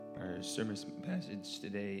Our sermon passage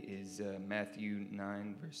today is Matthew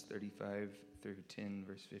 9, verse 35 through 10,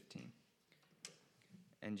 verse 15.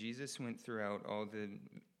 And Jesus went throughout all the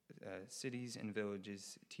cities and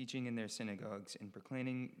villages, teaching in their synagogues and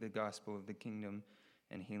proclaiming the gospel of the kingdom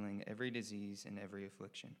and healing every disease and every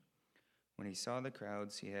affliction. When he saw the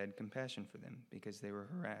crowds, he had compassion for them, because they were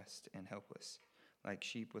harassed and helpless, like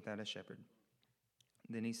sheep without a shepherd.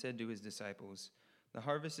 Then he said to his disciples, "The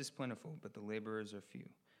harvest is plentiful, but the laborers are few.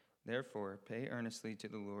 Therefore, pray earnestly to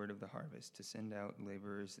the Lord of the harvest to send out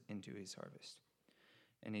laborers into his harvest."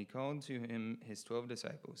 And he called to him his 12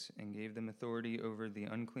 disciples and gave them authority over the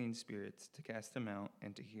unclean spirits to cast them out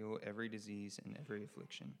and to heal every disease and every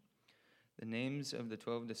affliction. The names of the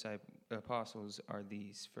 12 apostles are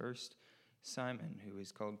these: first, Simon, who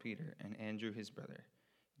is called Peter, and Andrew his brother,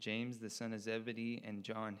 James the son of Zebedee and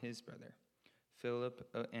John his brother, Philip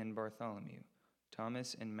and Bartholomew,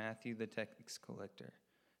 Thomas and Matthew the tax collector,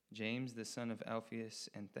 James the son of Alphaeus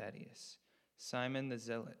and Thaddeus, Simon the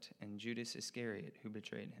Zealot, and Judas Iscariot, who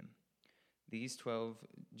betrayed him. These 12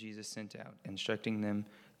 Jesus sent out, instructing them,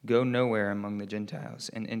 "Go nowhere among the Gentiles,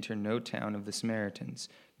 and enter no town of the Samaritans,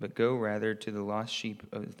 but go rather to the lost sheep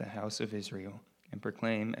of the house of Israel, and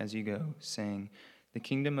proclaim as you go, saying, 'The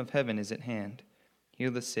kingdom of heaven is at hand.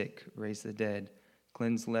 Heal the sick, raise the dead,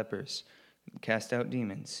 cleanse lepers, cast out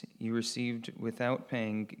demons. You received without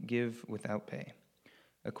paying, give without pay.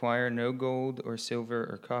 Acquire no gold or silver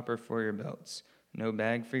or copper for your belts, no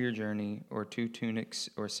bag for your journey, or 2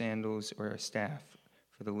 tunics or sandals or a staff,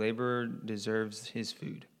 for the laborer deserves his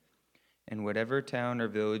food. And whatever town or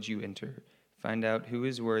village you enter, find out who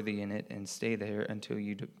is worthy in it and stay there until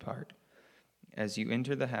you depart. As you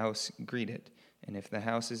enter the house, greet it, and if the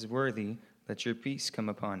house is worthy, let your peace come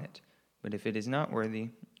upon it. But if it is not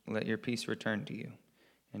worthy, let your peace return to you.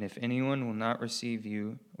 And if anyone will not receive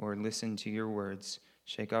you or listen to your words,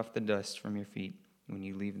 shake off the dust from your feet when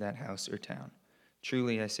you leave that house or town.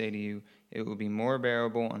 Truly, I say to you, it will be more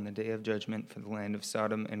bearable on the day of judgment for the land of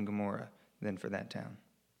Sodom and Gomorrah than for that town."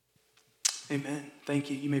 Amen. Thank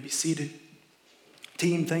you. You may be seated.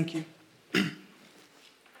 Team, thank you.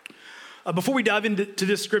 Before we dive into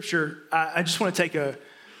this scripture, I just want to take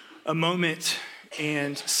a moment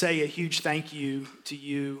and say a huge thank you to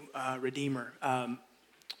you, Redeemer. I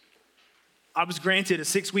was granted a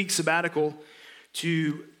 6-week sabbatical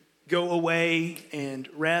to go away and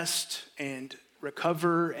rest and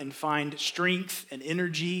recover and find strength and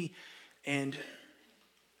energy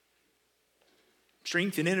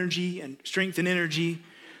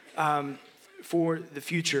for the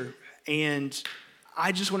future. And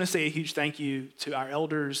I just want to say a huge thank you to our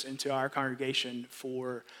elders and to our congregation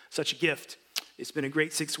for such a gift. It's been a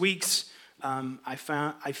great 6 weeks. I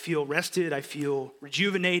feel rested, I feel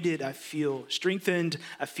rejuvenated, I feel strengthened,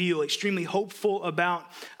 I feel extremely hopeful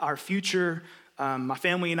about our future. My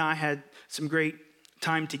family and I had some great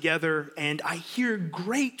time together, and I hear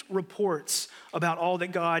great reports about all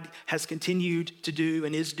that God has continued to do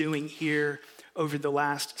and is doing here over the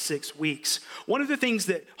last 6 weeks. One of the things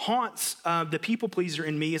that haunts the people pleaser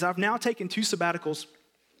in me is I've now taken 2 sabbaticals,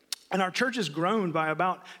 and our church has grown by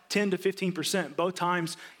about 10 to 15% both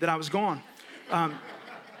times that I was gone.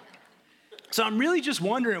 So I'm really just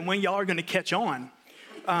wondering when y'all are going to catch on.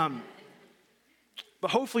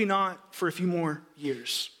 But hopefully not for a few more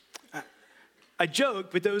years. I joke,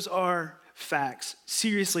 but those are facts.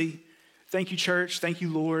 Seriously, thank you, church. Thank you,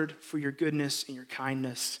 Lord, for your goodness and your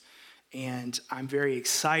kindness. And I'm very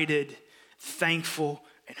excited, thankful,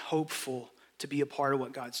 and hopeful to be a part of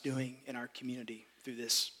what God's doing in our community through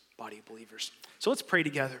this body of believers. So let's pray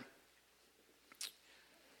together.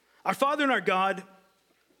 Our Father and our God,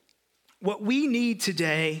 what we need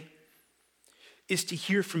today is to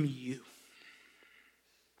hear from you.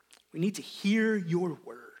 We need to hear your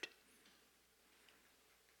word.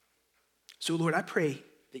 So Lord, I pray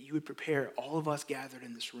that you would prepare all of us gathered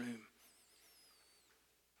in this room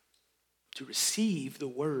to receive the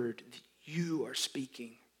word that you are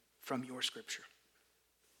speaking from your scripture.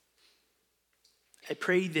 I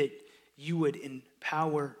pray that you would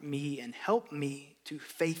empower me and help me to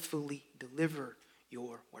faithfully deliver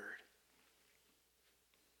your word.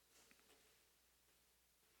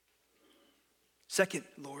 Second,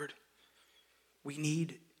 Lord, we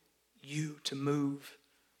need you to move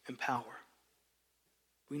and power.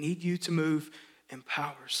 We need you to move and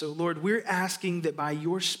power. So, Lord, we're asking that by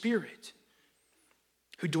your Spirit,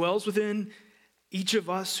 who dwells within each of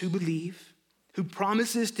us who believe, who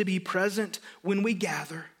promises to be present when we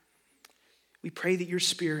gather, we pray that your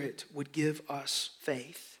Spirit would give us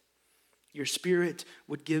faith. Your Spirit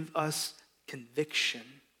would give us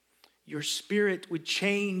conviction. Your Spirit would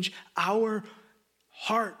change our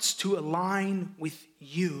hearts to align with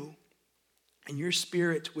you, and your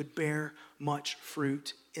Spirit would bear much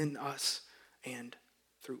fruit in us and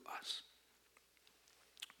through us.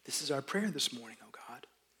 This is our prayer this morning, oh God.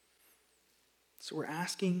 So we're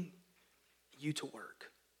asking you to work.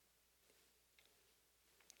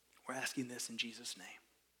 We're asking this in Jesus' name.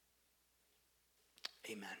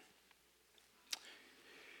 Amen.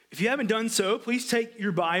 If you haven't done so, please take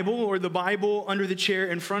your Bible or the Bible under the chair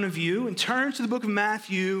in front of you and turn to the book of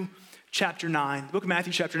Matthew chapter 9. The book of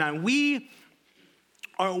Matthew chapter 9. We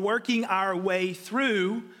are working our way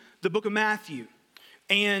through the book of Matthew.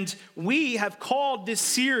 And we have called this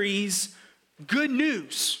series Good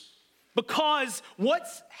News, because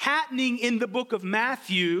what's happening in the book of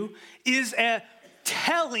Matthew is a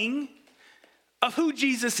telling of who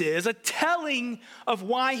Jesus is, a telling of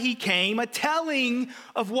why he came, a telling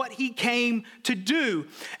of what he came to do.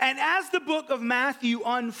 And as the book of Matthew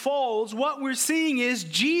unfolds, what we're seeing is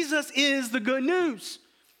Jesus is the good news.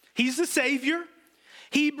 He's the Savior.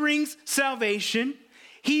 He brings salvation.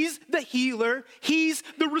 He's the healer. He's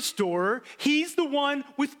the restorer. He's the one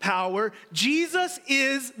with power. Jesus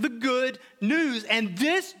is the good news. And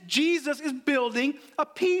this Jesus is building a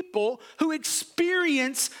people who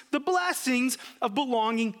experience the blessings of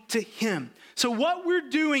belonging to him. So what we're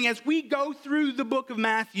doing as we go through the book of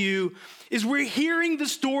Matthew is we're hearing the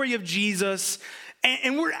story of Jesus,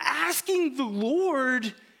 and we're asking the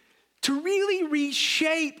Lord to really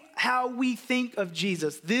reshape how we think of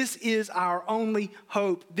Jesus. This is our only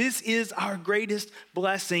hope. This is our greatest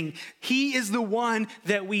blessing. He is the one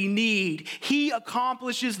that we need. He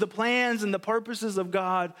accomplishes the plans and the purposes of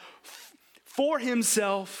God for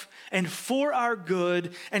himself and for our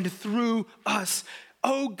good and through us.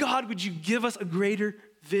 Oh God, would you give us a greater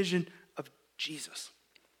vision of Jesus?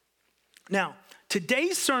 Now,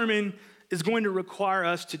 today's sermon is going to require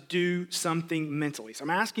us to do something mentally. So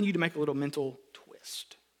I'm asking you to make a little mental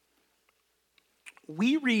twist.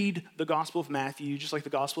 We read the Gospel of Matthew, just like the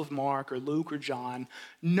Gospel of Mark or Luke or John,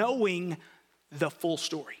 knowing the full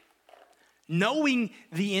story, knowing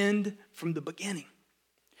the end from the beginning.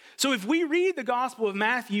 So if we read the Gospel of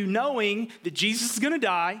Matthew knowing that Jesus is going to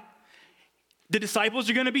die, the disciples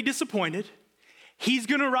are going to be disappointed, he's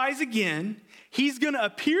going to rise again, he's going to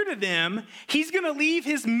appear to them, he's going to leave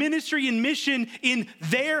his ministry and mission in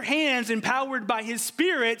their hands, empowered by his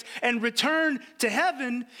Spirit, and return to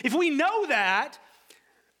heaven, if we know that,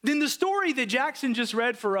 then the story that Jackson just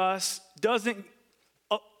read for us doesn't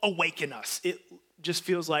awaken us. It just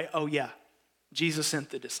feels like, oh yeah, Jesus sent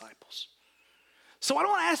the disciples. So what I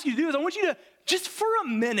want to ask you to do is I want you to, just for a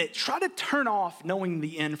minute, try to turn off knowing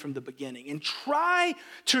the end from the beginning and try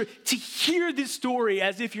to hear this story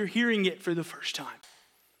as if you're hearing it for the first time.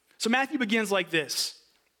 So Matthew begins like this.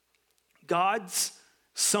 God's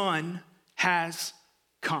Son has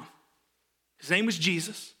come. His name was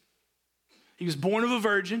Jesus. He was born of a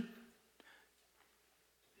virgin.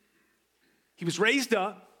 He was raised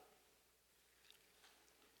up.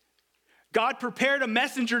 God prepared a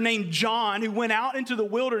messenger named John who went out into the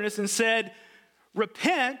wilderness and said,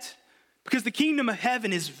 repent, because the kingdom of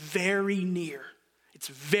heaven is very near. It's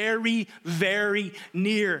very, very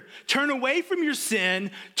near. Turn away from your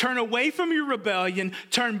sin. Turn away from your rebellion.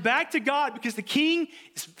 Turn back to God, because the king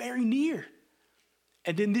is very near.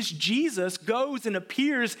 And then this Jesus goes and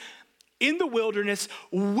appears in the wilderness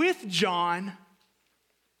with John,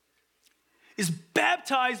 is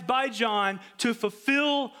baptized by John to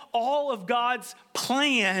fulfill all of God's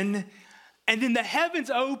plan. And then the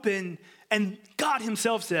heavens open and God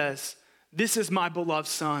himself says, this is my beloved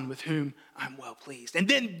Son with whom I'm well pleased. And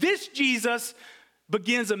then this Jesus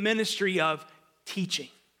begins a ministry of teaching,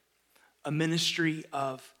 a ministry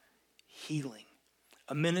of healing,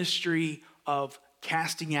 a ministry of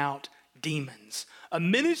casting out demons, a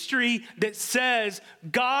ministry that says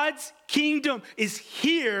God's kingdom is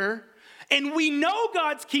here. And we know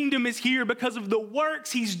God's kingdom is here because of the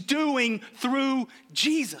works he's doing through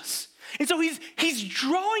Jesus. And so he's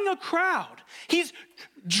drawing a crowd. He's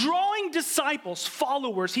drawing disciples,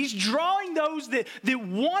 followers. He's drawing those that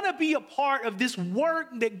want to be a part of this work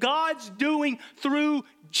that God's doing through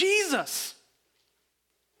Jesus.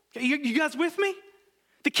 Okay, you guys with me?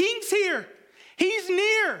 The king's here. He's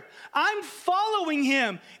near. I'm following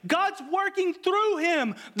him. God's working through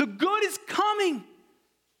him. The good is coming.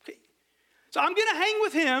 Okay. So I'm going to hang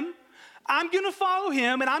with him. I'm going to follow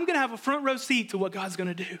him, and I'm going to have a front row seat to what God's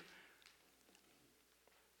going to do.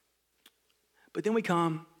 But then we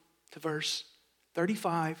come to verse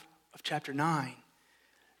 35 of chapter 9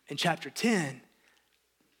 and chapter 10.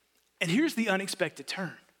 And here's the unexpected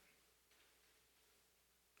turn.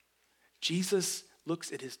 Jesus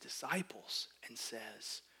looks at his disciples and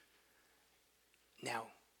says, now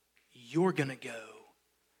you're going to go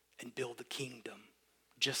and build the kingdom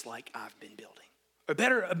just like I've been building. A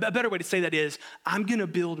better way to say that is, I'm going to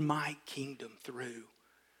build my kingdom through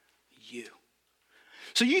you.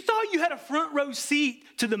 So you thought you had a front row seat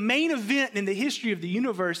to the main event in the history of the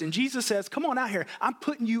universe, and Jesus says, come on out here. I'm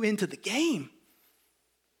putting you into the game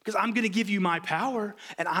because I'm going to give you my power,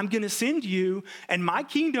 and I'm going to send you, and my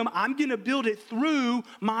kingdom, I'm going to build it through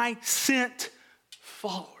my sent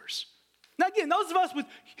followers. Now again, those of us with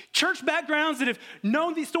church backgrounds that have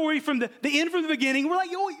known the story from the end from the beginning, we're like,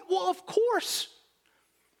 oh, well, of course.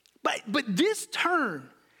 But this turn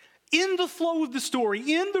in the flow of the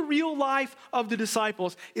story, in the real life of the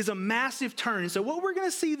disciples, is a massive turn. And so what we're going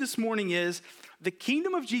to see this morning is the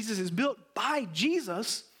kingdom of Jesus is built by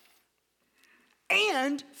Jesus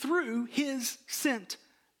and through his sent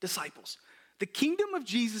disciples. The kingdom of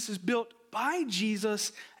Jesus is built by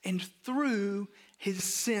Jesus and through his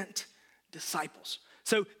sent disciples.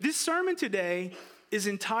 So this sermon today is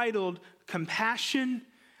entitled Compassion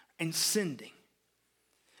and Sending.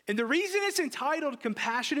 And the reason it's entitled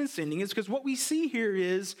Compassion and Sending is because what we see here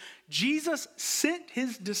is Jesus sent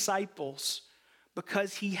his disciples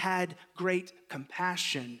because he had great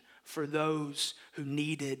compassion for those who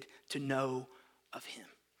needed to know of him.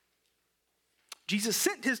 Jesus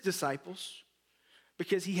sent his disciples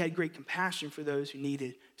because he had great compassion for those who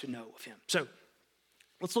needed to know of him. So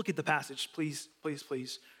let's look at the passage. Please, please,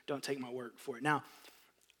 please don't take my word for it. Now,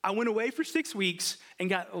 I went away for 6 weeks and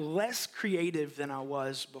got less creative than I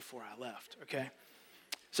was before I left, okay?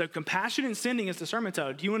 So compassion and sending is the sermon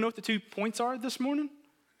title. Do you want to know what the 2 points are this morning?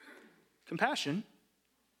 Compassion,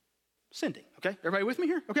 sending, okay? Everybody with me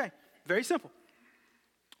here? Okay, very simple.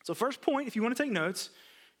 So first point, if you want to take notes,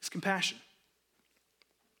 is compassion.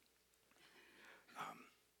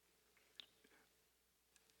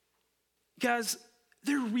 Guys,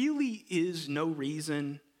 there really is no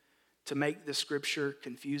reason to make the scripture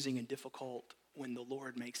confusing and difficult when the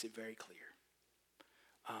Lord makes it very clear.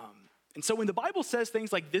 And so when the Bible says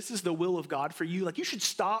things like, this is the will of God for you, like you should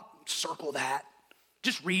stop, circle that.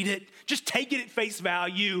 Just read it. Just take it at face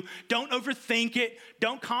value. Don't overthink it.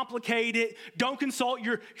 Don't complicate it. Don't consult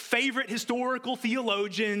your favorite historical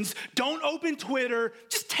theologians. Don't open Twitter.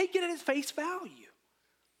 Just take it at its face value.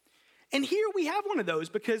 And here we have one of those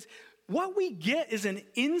because what we get is an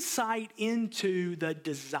insight into the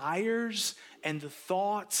desires and the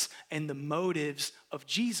thoughts and the motives of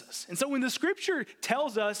Jesus. And so when the scripture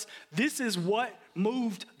tells us this is what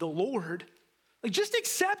moved the Lord, like just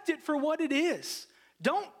accept it for what it is.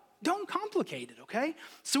 Don't complicate it, okay?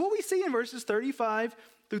 So what we see in verses 35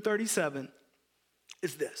 through 37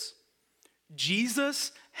 is this.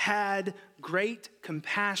 Jesus had great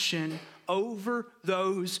compassion over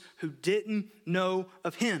those who didn't know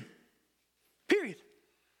of him. Period.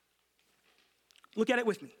 Look at it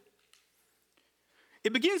with me.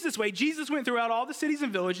 It begins this way. Jesus went throughout all the cities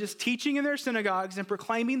and villages, teaching in their synagogues and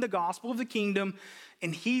proclaiming the gospel of the kingdom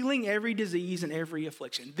and healing every disease and every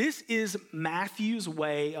affliction. This is Matthew's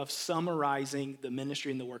way of summarizing the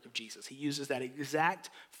ministry and the work of Jesus. He uses that exact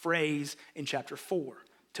phrase in chapter 4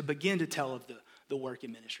 to begin to tell of the work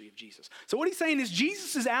and ministry of Jesus. So what he's saying is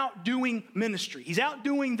Jesus is out doing ministry. He's out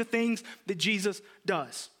doing the things that Jesus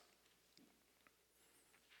does.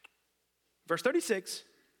 Verse 36,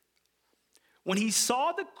 when he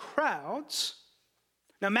saw the crowds,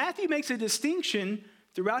 now Matthew makes a distinction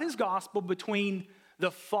throughout his gospel between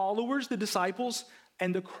the followers, the disciples,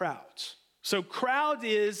 and the crowds. So crowd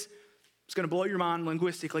is, it's going to blow your mind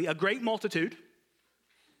linguistically, a great multitude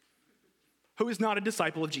who is not a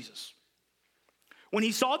disciple of Jesus. When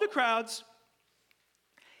he saw the crowds,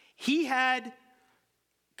 he had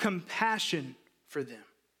compassion for them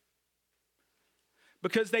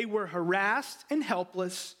because they were harassed and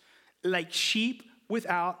helpless like sheep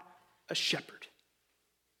without a shepherd.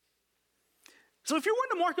 So if you're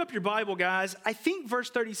wanting to mark up your Bible, guys, I think verse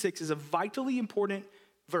 36 is a vitally important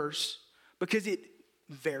verse because it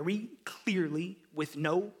very clearly, with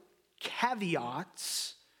no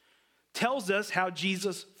caveats, tells us how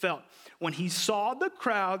Jesus felt. When he saw the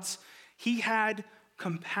crowds, he had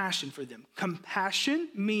compassion for them. Compassion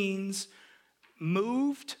means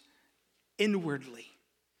moved inwardly.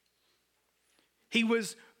 He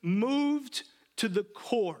was moved to the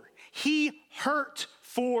core. He hurt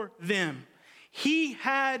for them. He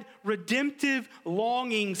had redemptive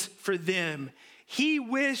longings for them. He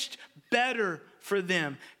wished better for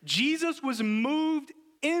them. Jesus was moved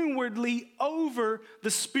inwardly over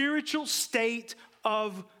the spiritual state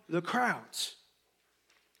of the crowds.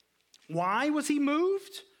 Why was he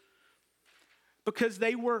moved? Because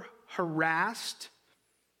they were harassed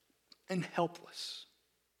and helpless,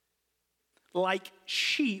 like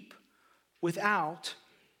sheep without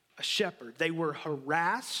a shepherd. They were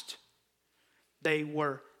harassed. They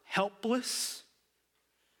were helpless.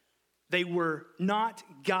 They were not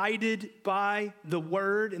guided by the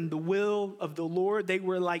word and the will of the Lord. They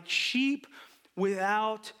were like sheep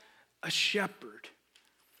without a shepherd.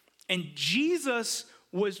 And Jesus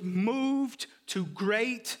was moved to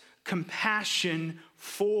great compassion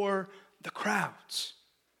for the crowds.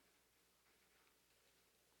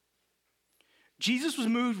 Jesus was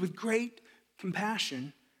moved with great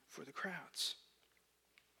compassion for the crowds.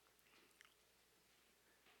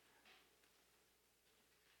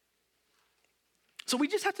 So we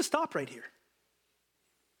just have to stop right here.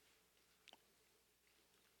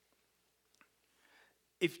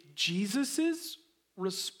 If Jesus'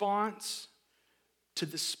 response to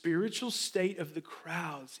the spiritual state of the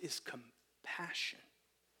crowds is compassion,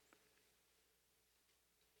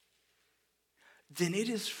 then it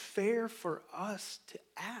is fair for us to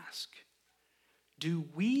ask, do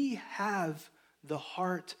we have the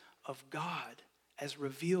heart of God as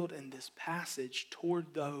revealed in this passage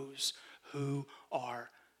toward those who are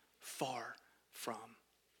far from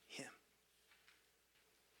him?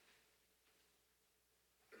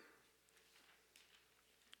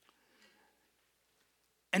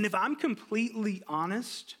 And if I'm completely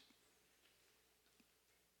honest,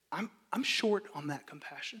 I'm short on that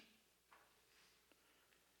compassion.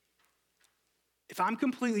 If I'm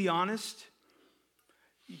completely honest,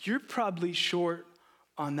 you're probably short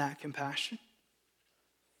on that compassion.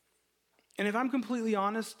 And if I'm completely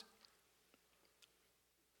honest,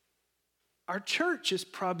 our church is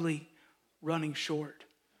probably running short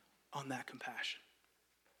on that compassion.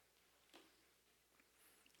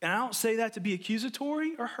 And I don't say that to be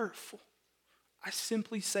accusatory or hurtful. I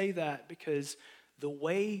simply say that because the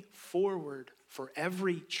way forward for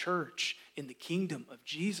every church in the kingdom of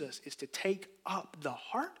Jesus is to take up the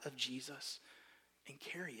heart of Jesus and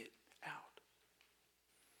carry it out.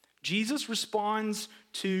 Jesus responds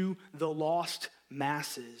to the lost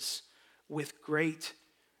masses with great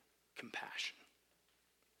compassion.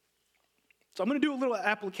 So I'm going to do a little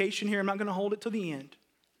application here. I'm not going to hold it to the end.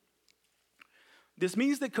 This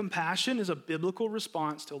means that compassion is a biblical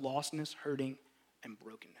response to lostness, hurting, and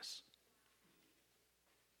brokenness.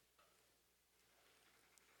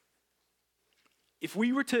 If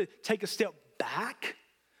we were to take a step back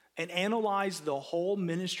and analyze the whole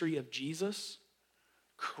ministry of Jesus,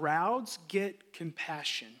 crowds get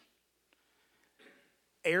compassion.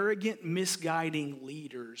 Arrogant, misguiding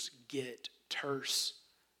leaders get terse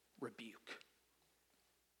rebuke.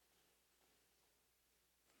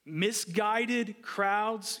 Misguided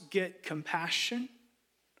crowds get compassion.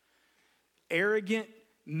 Arrogant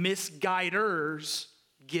misguiders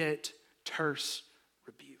get terse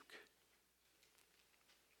rebuke.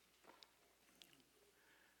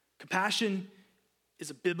 Compassion is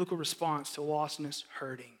a biblical response to lostness,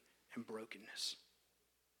 hurting, and brokenness.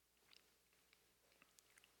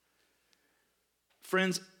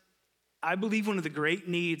 Friends, I believe one of the great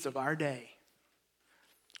needs of our day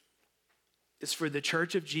is for the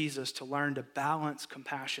church of Jesus to learn to balance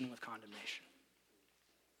compassion with condemnation.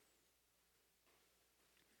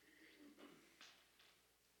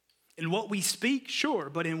 In what we speak,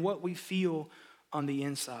 sure, but in what we feel on the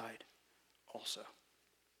inside also.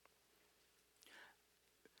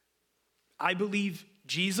 I believe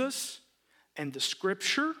Jesus and the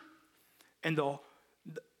scripture and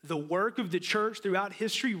the work of the church throughout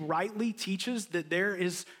history rightly teaches that there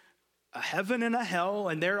is a heaven and a hell,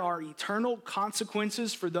 and there are eternal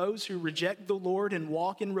consequences for those who reject the Lord and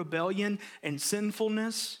walk in rebellion and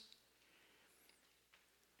sinfulness.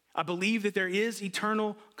 I believe that there is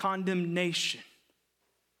eternal condemnation.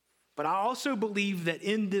 But I also believe that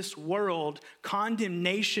in this world,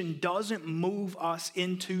 condemnation doesn't move us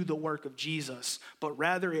into the work of Jesus, but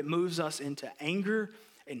rather it moves us into anger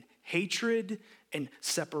and hatred and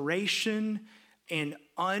separation and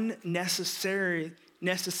unnecessary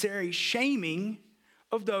shaming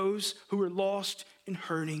of those who are lost and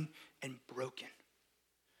hurting and broken.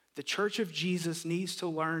 The church of Jesus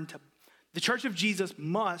the church of Jesus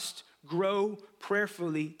must grow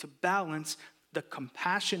prayerfully to balance the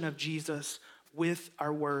compassion of Jesus with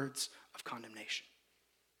our words of condemnation.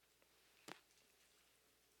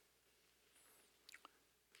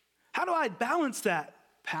 How do I balance that,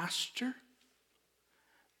 Pastor?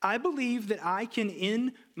 I believe that I can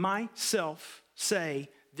in myself say,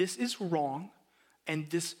 this is wrong, and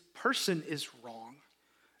this person is wrong,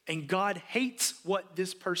 and God hates what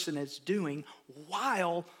this person is doing,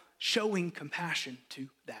 while showing compassion to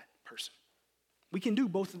that person. We can do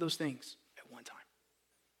both of those things at one time.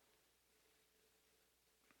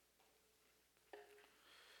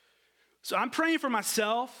 So I'm praying for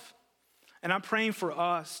myself, and I'm praying for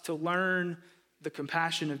us to learn the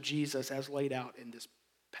compassion of Jesus as laid out in this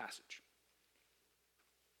passage.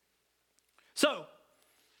 So,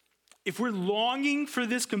 if we're longing for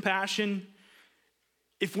this compassion,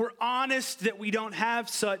 if we're honest that we don't have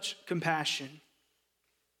such compassion,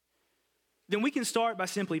 then we can start by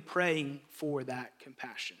simply praying for that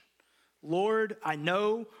compassion. Lord, I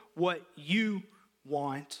know what you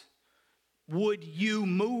want. Would you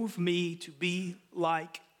move me to be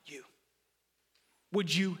like you?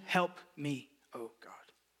 Would you help me, oh God?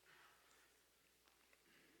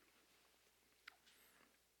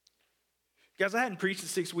 Guys, I hadn't preached in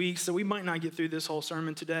 6 weeks, so we might not get through this whole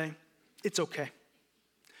sermon today. It's okay.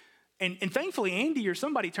 And thankfully, Andy or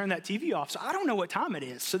somebody turned that TV off, so I don't know what time it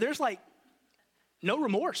is. So there's like no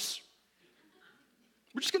remorse.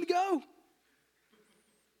 We're just going to go.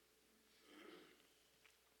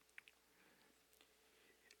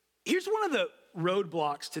 Here's one of the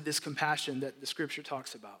roadblocks to this compassion that the scripture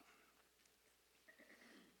talks about.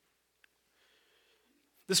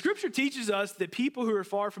 The scripture teaches us that people who are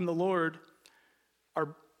far from the Lord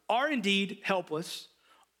are indeed helpless,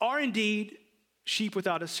 are indeed sheep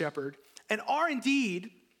without a shepherd, and are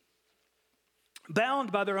indeed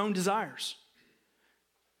bound by their own desires.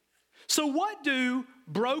 So what do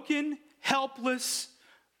broken, helpless,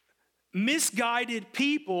 misguided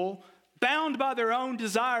people bound by their own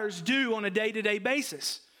desires do on a day-to-day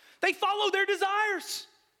basis? They follow their desires.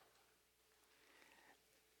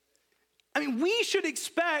 I mean, we should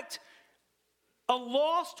expect a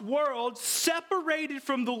lost world separated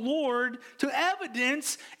from the Lord to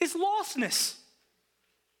evidence its lostness.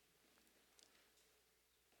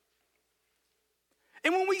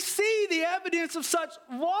 And when we see the evidence of such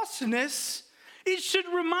lostness, it should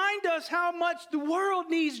remind us how much the world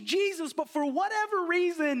needs Jesus, but for whatever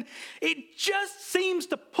reason, it just seems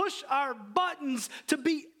to push our buttons to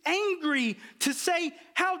be angry, to say,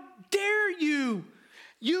 how dare you,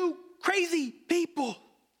 you crazy people.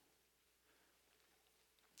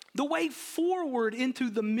 The way forward into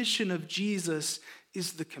the mission of Jesus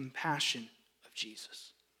is the compassion of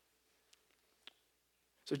Jesus.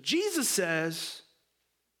 So Jesus says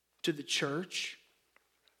to the church,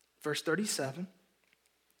 verse 37,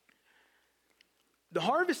 the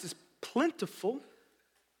harvest is plentiful,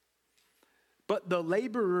 but the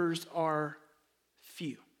laborers are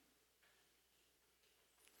few.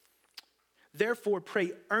 Therefore,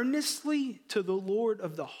 pray earnestly to the Lord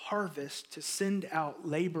of the harvest to send out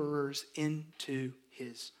laborers into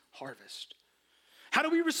his harvest. How do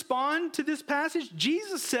we respond to this passage?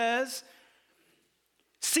 Jesus says,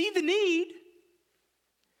 see the need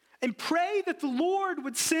and pray that the Lord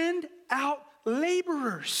would send out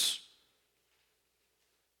laborers.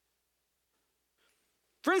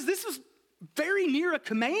 Friends, this is very near a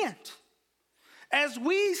command. As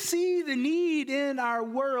we see the need in our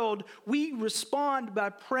world, we respond by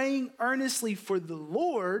praying earnestly for the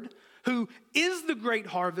Lord, who is the great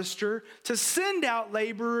harvester, to send out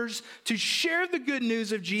laborers to share the good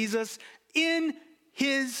news of Jesus in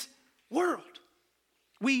his world.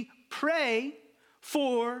 We pray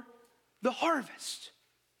for the harvest.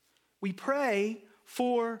 We pray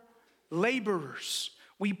for laborers.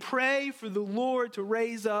 We pray for the Lord to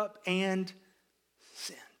raise up and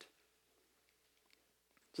send.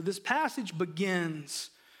 So this passage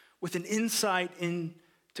begins with an insight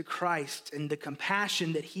into Christ and the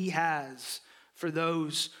compassion that he has for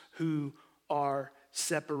those who are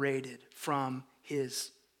separated from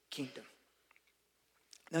his kingdom.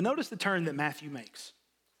 Now notice the turn that Matthew makes.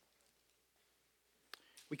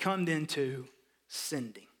 We come then to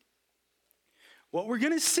sending. What we're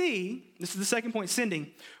going to see, this is the second point,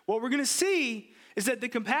 sending. What we're going to see is that the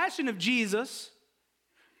compassion of Jesus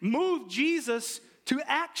moved Jesus to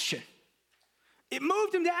action. It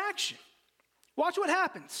moved him to action. Watch what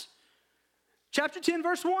happens. Chapter 10,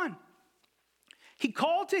 verse 1. He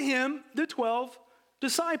called to him the 12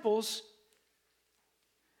 disciples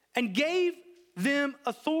and gave them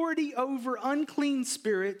authority over unclean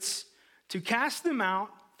spirits to cast them out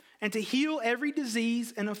and to heal every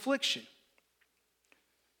disease and affliction.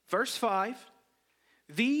 Verse 5,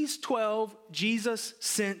 these 12 Jesus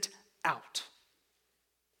sent out.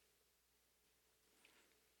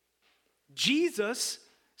 Jesus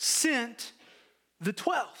sent the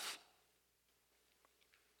 12.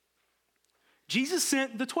 Jesus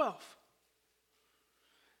sent the 12.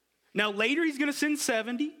 Now later he's going to send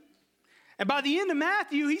 70. And by the end of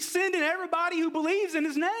Matthew, he's sending everybody who believes in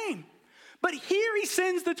his name. But here he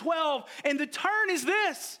sends the 12. And the turn is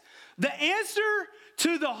this. The answer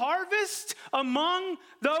to the harvest among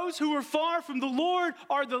those who are far from the Lord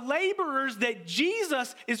are the laborers that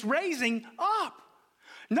Jesus is raising up.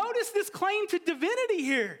 Notice this claim to divinity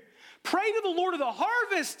here. Pray to the Lord of the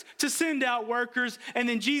harvest to send out workers. And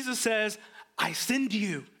then Jesus says, I send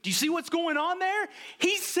you. Do you see what's going on there?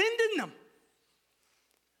 He's sending them.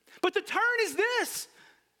 But the turn is this.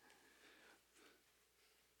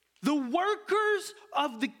 The workers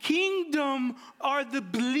of the kingdom are the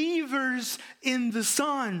believers in the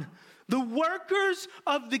Son. The workers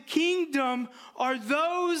of the kingdom are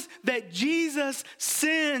those that Jesus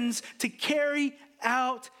sends to carry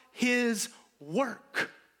out his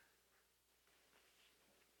work.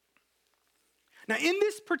 Now, in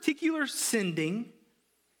this particular sending,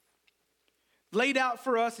 laid out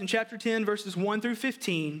for us in chapter 10, verses 1 through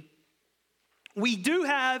 15, we do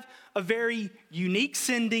have a very unique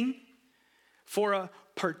sending for a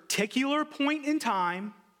particular point in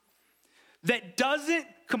time that doesn't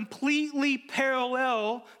completely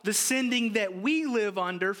parallel the sending that we live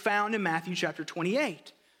under found in Matthew chapter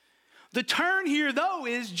 28. The turn here, though,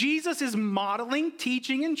 is Jesus is modeling,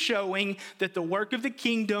 teaching, and showing that the work of the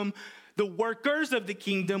kingdom, the workers of the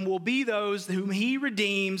kingdom will be those whom he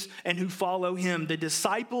redeems and who follow him. The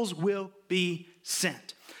disciples will be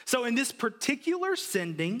sent. So in this particular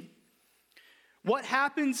sending, what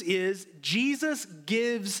happens is Jesus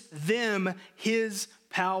gives them his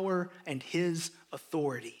power and his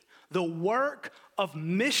authority. The work of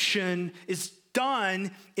mission is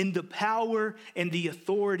done in the power and the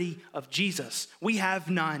authority of Jesus. We have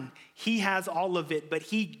none. He has all of it, but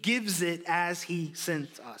he gives it as he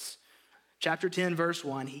sends us. Chapter 10, verse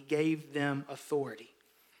 1, he gave them authority.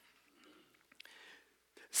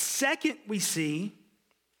 Second, we see,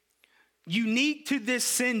 unique to this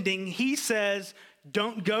sending, he says,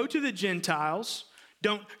 don't go to the Gentiles,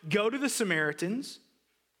 don't go to the Samaritans,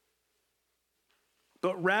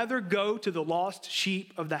 but rather go to the lost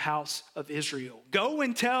sheep of the house of Israel. Go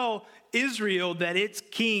and tell Israel that its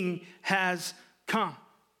king has come.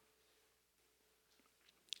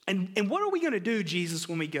 And what are we going to do, Jesus,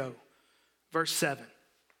 when we go? Verse 7.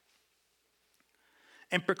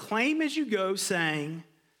 And proclaim as you go, saying,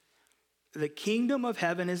 the kingdom of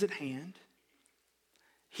heaven is at hand.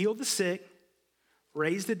 Heal the sick,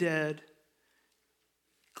 raise the dead,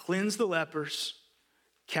 cleanse the lepers,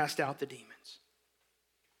 cast out the demons.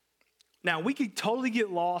 Now, we could totally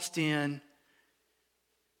get lost in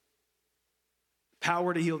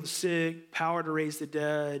power to heal the sick, power to raise the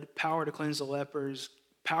dead, power to cleanse the lepers,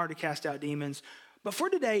 power to cast out demons. But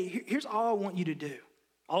for today, here's all I want you to do.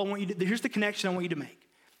 Here's the connection I want you to make.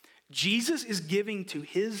 Jesus is giving to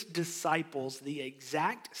his disciples the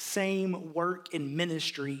exact same work and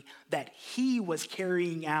ministry that he was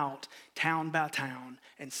carrying out town by town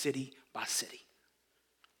and city by city.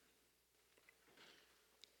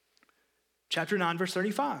 Chapter 9, verse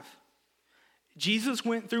 35. Jesus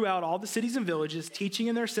went throughout all the cities and villages, teaching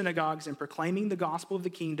in their synagogues and proclaiming the gospel of the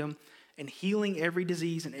kingdom and healing every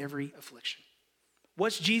disease and every affliction.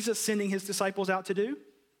 What's Jesus sending his disciples out to do?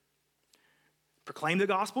 Proclaim the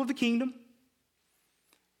gospel of the kingdom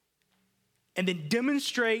and then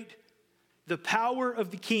demonstrate the power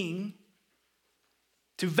of the king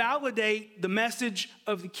to validate the message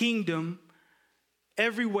of the kingdom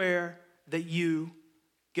everywhere that you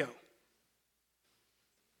go.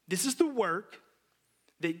 This is the work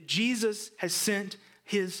that Jesus has sent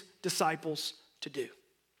his disciples to do.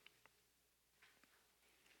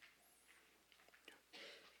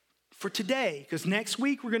 For today, because next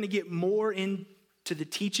week we're going to get more into the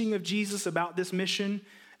teaching of Jesus about this mission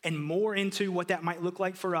and more into what that might look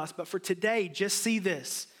like for us. But for today, just see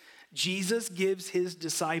this. Jesus gives his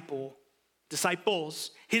disciples,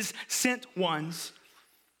 his sent ones,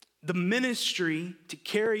 the ministry to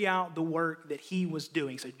carry out the work that he was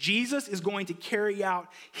doing. So Jesus is going to carry out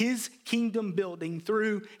his kingdom building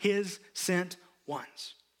through his sent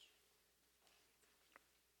ones.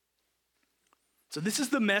 So this is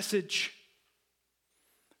the message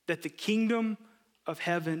that the kingdom of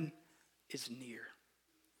heaven is near.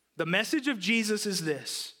 The message of Jesus is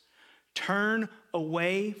this: turn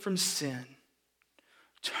away from sin.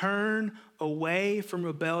 Turn away from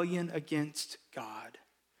rebellion against God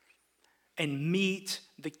and meet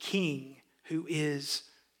the King who is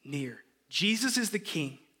near. Jesus is the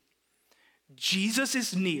King. Jesus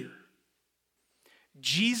is near.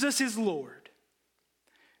 Jesus is Lord.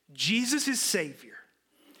 Jesus is Savior.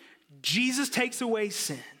 Jesus takes away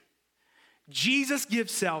sin. Jesus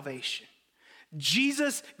gives salvation.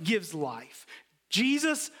 Jesus gives life.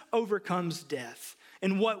 Jesus overcomes death.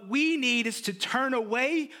 And what we need is to turn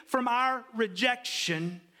away from our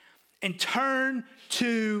rejection and turn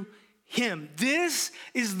to him. This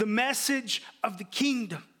is the message of the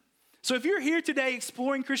kingdom. So if you're here today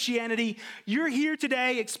exploring Christianity, you're here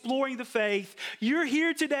today exploring the faith, you're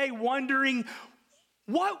here today wondering,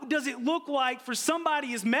 what does it look like for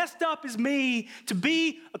somebody as messed up as me to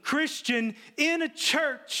be a Christian in a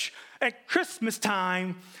church at Christmas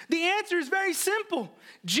time? The answer is very simple.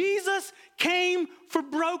 Jesus came for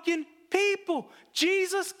broken people.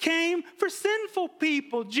 Jesus came for sinful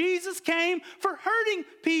people. Jesus came for hurting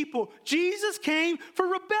people. Jesus came for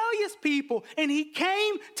rebellious people. And he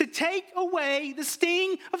came to take away the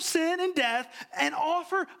sting of sin and death and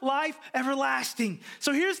offer life everlasting.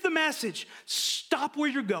 So here's the message. Stop where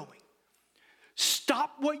you're going.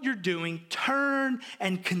 Stop what you're doing. Turn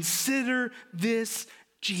and consider this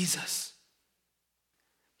Jesus.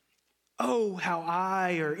 Oh, how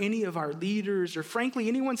I or any of our leaders or frankly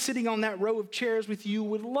anyone sitting on that row of chairs with you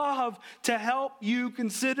would love to help you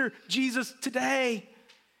consider Jesus today.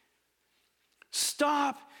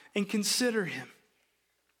 Stop and consider him.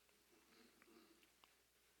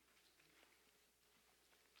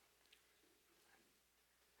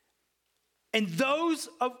 And those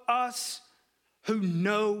of us who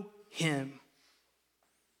know him,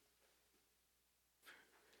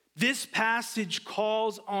 this passage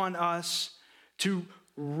calls on us to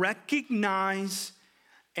recognize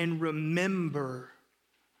and remember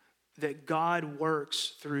that God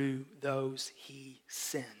works through those he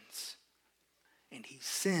sends. And he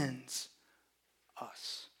sends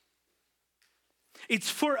us. It's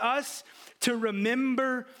for us to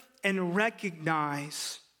remember and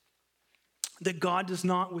recognize that God does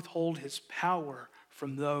not withhold his power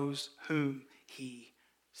from those whom he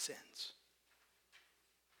sends.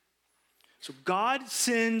 So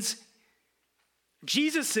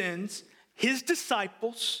Jesus sends his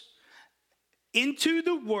disciples into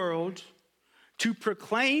the world to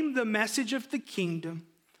proclaim the message of the kingdom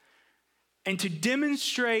and to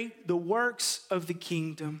demonstrate the works of the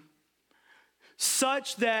kingdom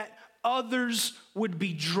such that others would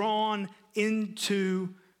be drawn into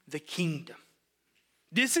the kingdom.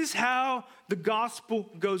 This is how the gospel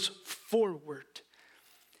goes forward.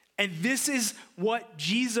 And this is what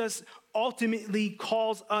Jesus ultimately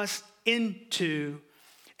calls us into.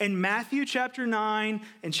 And Matthew chapter 9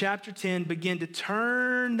 and chapter 10 begin to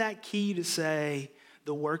turn that key to say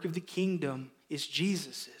the work of the kingdom is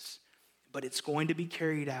Jesus's, but it's going to be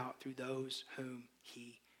carried out through those whom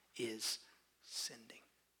he is sending.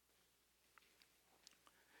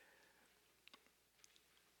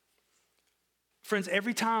 Friends,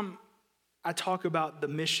 every time I talk about the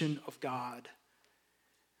mission of God,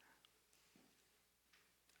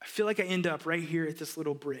 I feel like I end up right here at this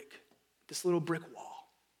little brick wall.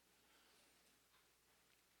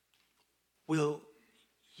 Will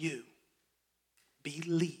you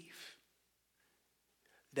believe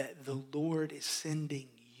that the Lord is sending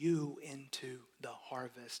you into the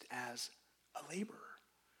harvest as a laborer?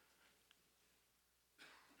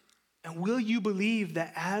 And will you believe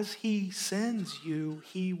that as he sends you,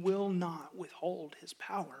 he will not withhold his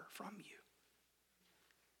power from you?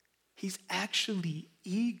 He's actually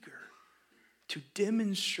eager to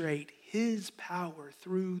demonstrate his power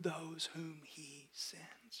through those whom he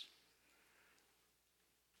sends.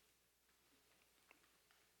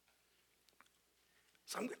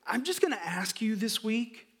 So I'm just going to ask you this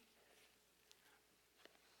week.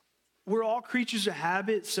 We're all creatures of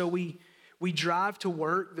habit, so we drive to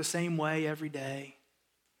work the same way every day.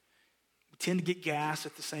 We tend to get gas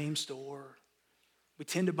at the same store. We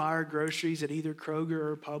tend to buy our groceries at either Kroger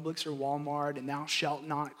or Publix or Walmart, and thou shalt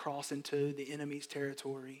not cross into the enemy's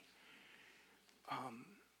territory.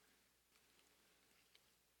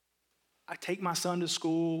 I take my son to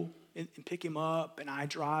school and pick him up, and I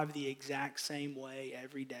drive the exact same way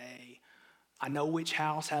every day. I know which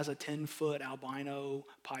house has a 10-foot albino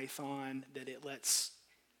python that it lets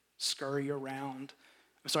scurry around.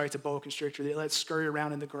 I'm sorry, it's a boa constrictor that lets scurry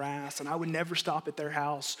around in the grass, and I would never stop at their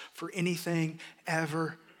house for anything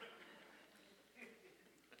ever.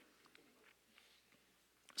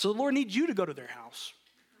 So the Lord needs you to go to their house.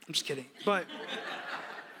 I'm just kidding. But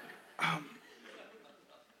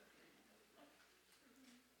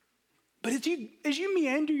as you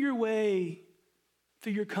meander your way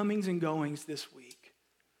through your comings and goings this week,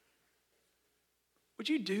 would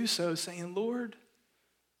you do so saying, Lord,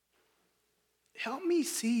 help me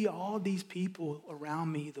see all these people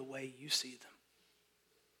around me the way you see them.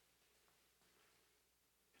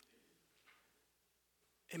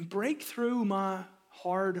 And break through my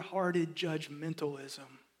hard-hearted judgmentalism.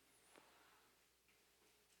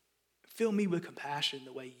 Fill me with compassion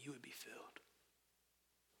the way you would be filled.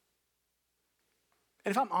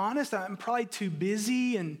 And if I'm honest, I'm probably too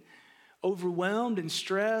busy and overwhelmed and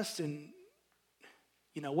stressed and,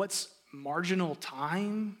 what's marginal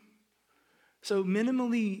time? So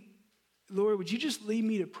minimally, Lord, would you just lead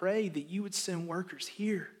me to pray that you would send workers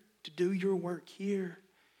here to do your work here?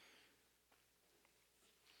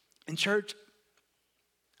 And church,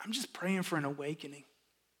 I'm just praying for an awakening.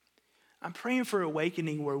 I'm praying for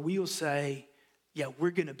awakening where we'll say, yeah,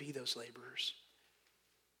 we're going to be those laborers.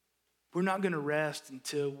 We're not going to rest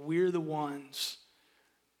until we're the ones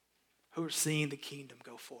who are seeing the kingdom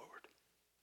go forward.